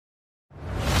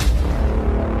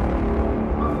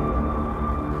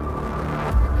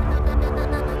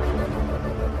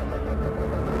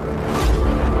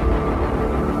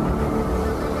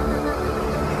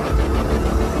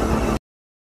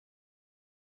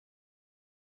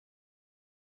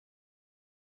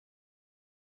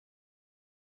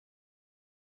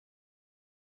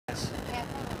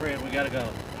Fred, we gotta go.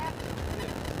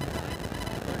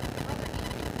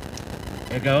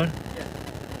 You going?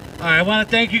 All right, I want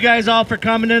to thank you guys all for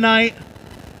coming tonight.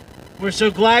 We're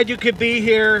so glad you could be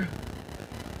here.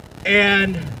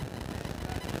 And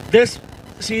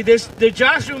the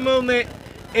Joshua Movement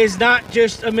is not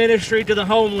just a ministry to the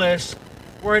homeless.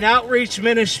 We're an outreach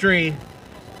ministry.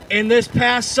 And this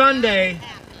past Sunday,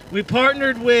 we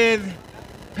partnered with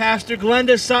Pastor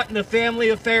Glenda Sutton of Family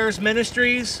Affairs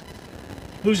Ministries,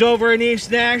 who's over in East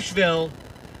Nashville,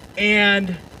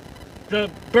 and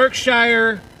the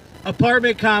Berkshire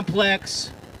apartment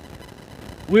complex.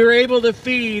 We were able to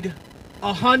feed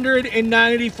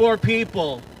 194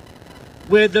 people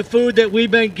with the food that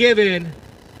we've been given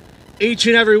each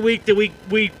and every week that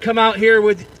we come out here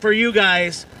with for you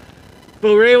guys.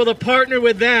 But we're able to partner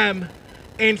with them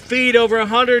and feed over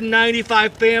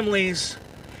 195 families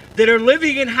that are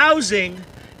living in housing,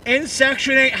 in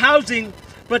Section 8 housing,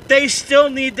 but they still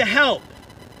need the help.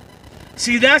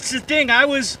 See, that's the thing.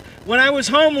 When I was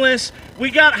homeless,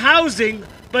 we got housing,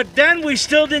 but then we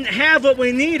still didn't have what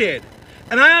we needed.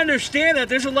 And I understand that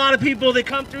there's a lot of people that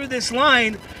come through this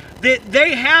line that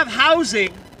they have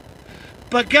housing,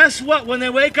 but guess what? When they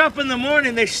wake up in the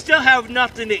morning, they still have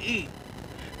nothing to eat.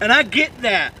 And I get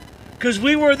that, because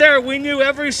we were there. We knew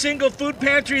every single food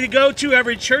pantry to go to,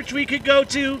 every church we could go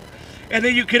to, and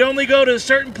then you could only go to a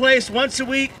certain place once a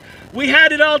week. We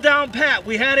had it all down pat.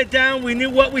 We had it down. We knew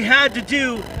what we had to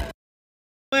do.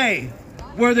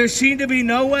 Where there seemed to be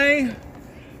no way,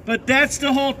 but that's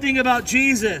the whole thing about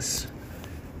Jesus.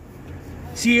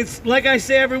 See, it's like I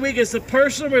say every week, it's a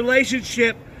personal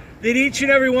relationship that each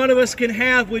and every one of us can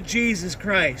have with Jesus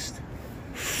Christ.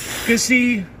 Because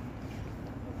see,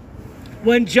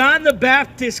 when John the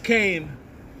Baptist came,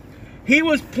 he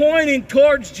was pointing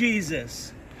towards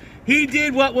Jesus. He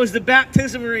did what was the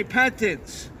baptism of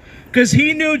repentance, because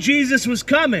he knew Jesus was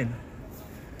coming.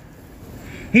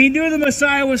 He knew the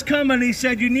Messiah was coming. He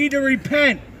said, you need to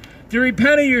repent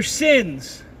of your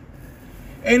sins.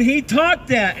 And he taught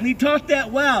that, and he taught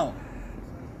that well.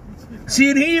 See,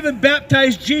 and he even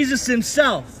baptized Jesus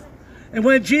himself. And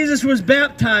when Jesus was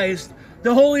baptized,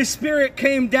 the Holy Spirit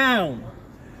came down.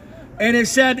 And it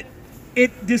said,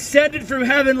 it descended from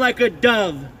heaven like a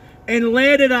dove and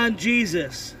landed on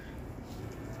Jesus.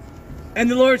 And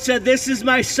the Lord said, this is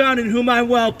my Son in whom I'm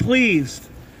well pleased.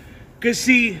 Because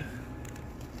see,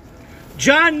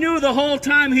 John knew the whole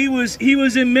time he was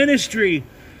in ministry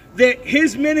that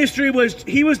his ministry was,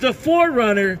 he was the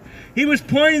forerunner. He was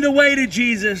pointing the way to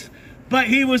Jesus, but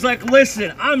he was like,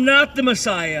 listen, I'm not the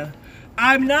Messiah.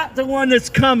 I'm not the one that's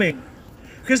coming.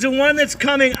 Because the one that's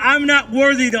coming, I'm not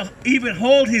worthy to even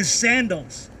hold his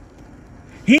sandals.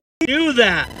 He knew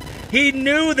that. He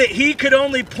knew that he could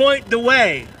only point the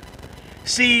way.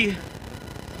 See,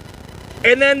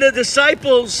 and then the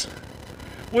disciples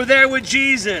were there with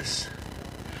Jesus.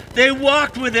 They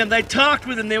walked with him. They talked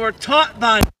with him. They were taught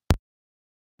by him.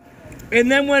 And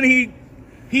then when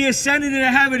he ascended into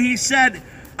heaven, he said,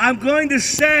 I'm going to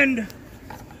send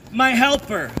my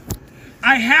helper.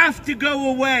 I have to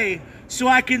go away so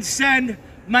I can send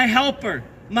my helper,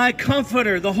 my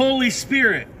comforter, the Holy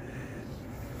Spirit.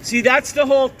 See, that's the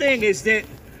whole thing, is that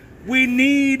we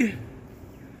need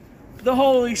the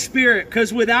Holy Spirit,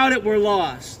 because without it, we're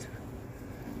lost.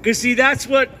 Because see, that's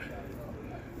what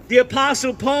the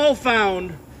Apostle Paul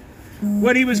found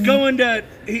when he was going to,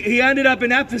 he ended up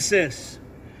in Ephesus.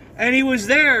 And he was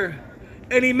there,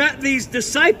 and he met these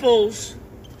disciples.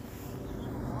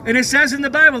 And it says in the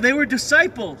Bible, they were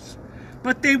disciples.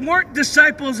 But they weren't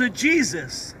disciples of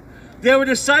Jesus. They were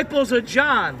disciples of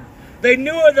John. They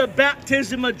knew of the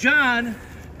baptism of John,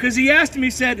 because he asked them, he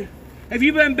said, have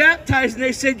you been baptized? And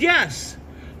they said, yes,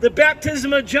 the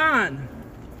baptism of John.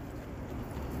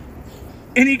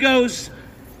 And he goes,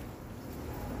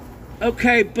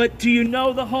 okay, but do you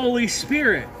know the Holy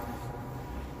Spirit?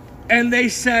 And they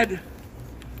said,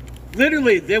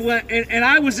 literally, they went, and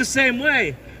I was the same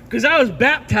way, because I was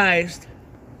baptized,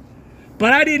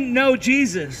 but I didn't know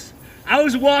Jesus. I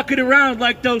was walking around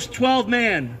like those 12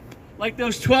 men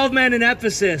in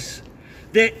Ephesus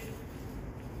that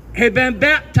had been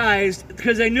baptized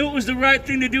because they knew it was the right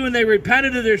thing to do and they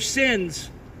repented of their sins,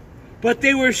 but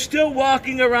they were still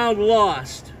walking around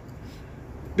lost,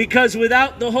 because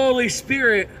without the Holy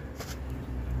Spirit,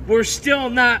 we're still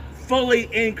not fully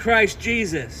in Christ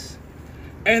Jesus.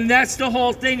 And that's the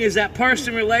whole thing, is that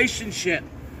personal relationship.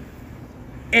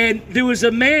 And there was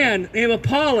a man named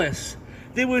Apollos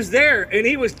that was there, and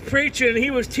he was preaching and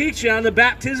he was teaching on the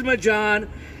baptism of John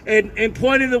and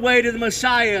pointing the way to the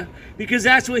Messiah, because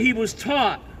that's what he was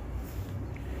taught.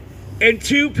 And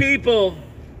two people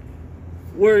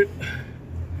were,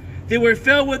 that were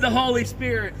filled with the Holy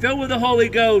Spirit, filled with the Holy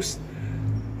Ghost,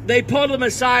 they pulled them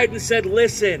aside and said,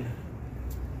 listen,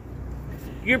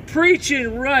 you're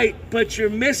preaching right, but you're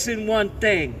missing one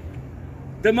thing.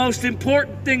 The most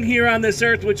important thing here on this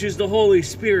earth, which is the Holy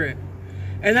Spirit.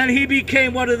 And then he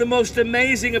became one of the most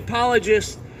amazing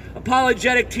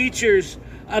apologetic teachers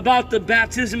about the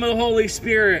baptism of the Holy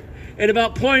Spirit and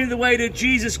about pointing the way to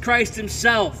Jesus Christ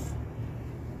himself.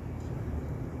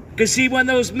 Because see, when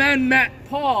those men met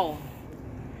Paul,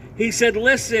 he said,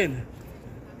 listen,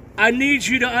 I need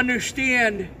you to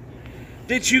understand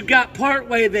that you got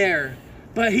partway there,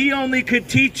 but he only could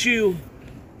teach you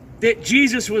that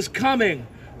Jesus was coming.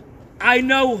 I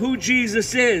know who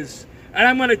Jesus is, and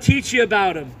I'm going to teach you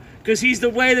about him, because he's the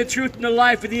way, the truth, and the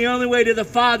life, and the only way to the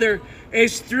Father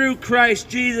is through Christ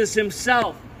Jesus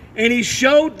himself. And he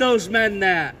showed those men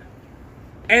that,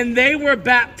 and they were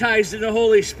baptized in the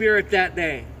Holy Spirit that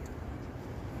day.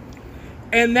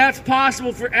 And that's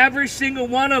possible for every single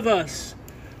one of us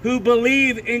who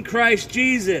believe in Christ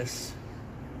Jesus.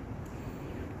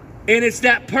 And it's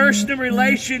that personal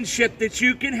relationship that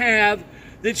you can have,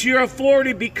 that you're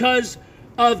afforded because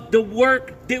of the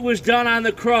work that was done on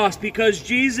the cross, because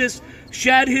Jesus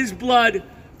shed his blood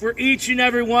for each and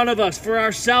every one of us, for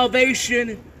our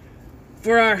salvation,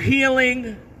 for our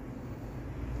healing,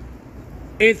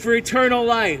 and for eternal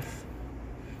life.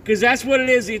 Because that's what it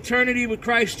is, the eternity with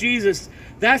Christ Jesus.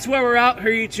 That's why we're out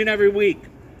here each and every week.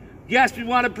 Yes, we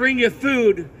want to bring you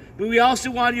food, but we also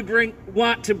want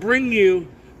to bring you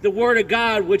the Word of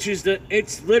God, which is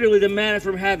it's literally the manna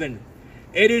from heaven.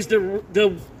 It is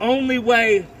the only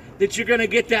way that you're going to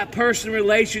get that personal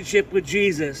relationship with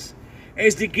Jesus,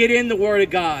 is to get in the Word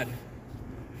of God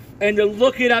and to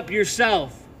look it up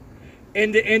yourself,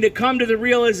 and to come to the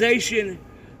realization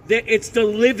that it's the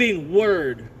living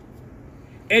Word.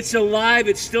 It's alive.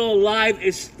 It's still alive.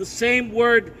 It's the same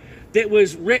Word that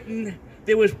was written,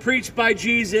 that was preached by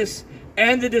Jesus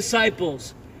and the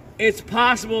disciples. It's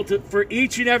possible for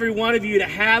each and every one of you to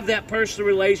have that personal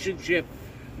relationship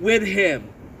with him.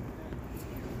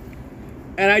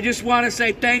 And I just want to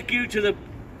say thank you to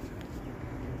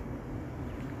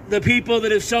the people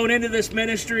that have sown into this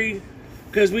ministry,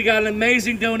 because we got an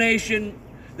amazing donation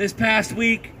this past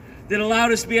week that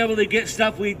allowed us to be able to get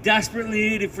stuff we desperately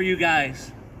needed for you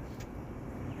guys.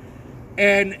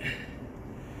 And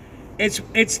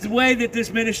it's the way that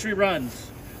this ministry runs.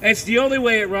 It's the only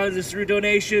way it runs, is through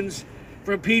donations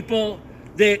from people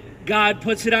that God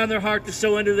puts it on their heart to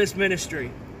sow into this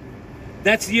ministry.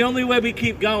 That's the only way we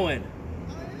keep going.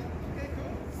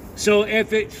 So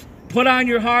if it's put on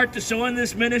your heart to sow in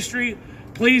this ministry,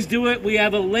 please do it. We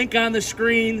have a link on the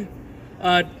screen.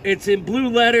 It's in blue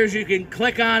letters. You can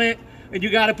click on it, and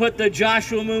you got to put the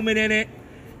Joshua movement in it.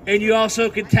 And you also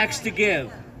can text to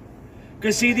give.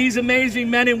 Because see, these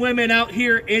amazing men and women out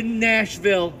here in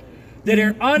Nashville that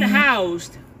are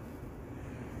unhoused,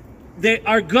 that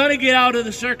are going to get out of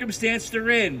the circumstance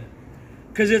they're in.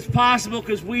 Because it's possible,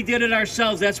 because we did it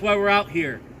ourselves. That's why we're out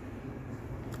here.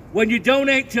 When you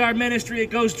donate to our ministry, it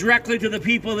goes directly to the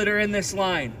people that are in this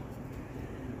line.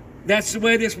 That's the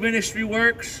way this ministry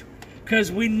works,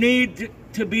 because we need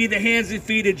to be the hands and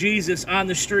feet of Jesus on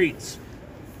the streets.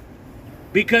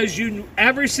 Because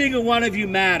every single one of you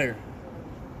matter.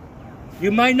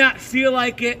 You might not feel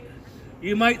like it.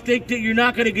 You might think that you're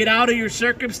not going to get out of your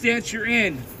circumstance you're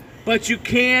in, but you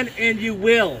can and you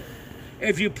will.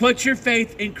 If you put your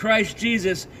faith in Christ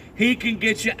Jesus, he can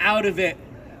get you out of it,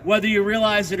 whether you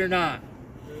realize it or not.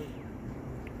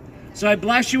 So I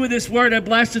bless you with this word. I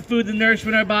bless the food and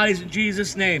nourishment of our bodies in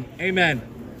Jesus' name. Amen.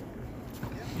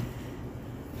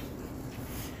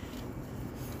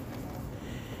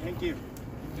 Thank you.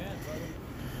 Amen, brother.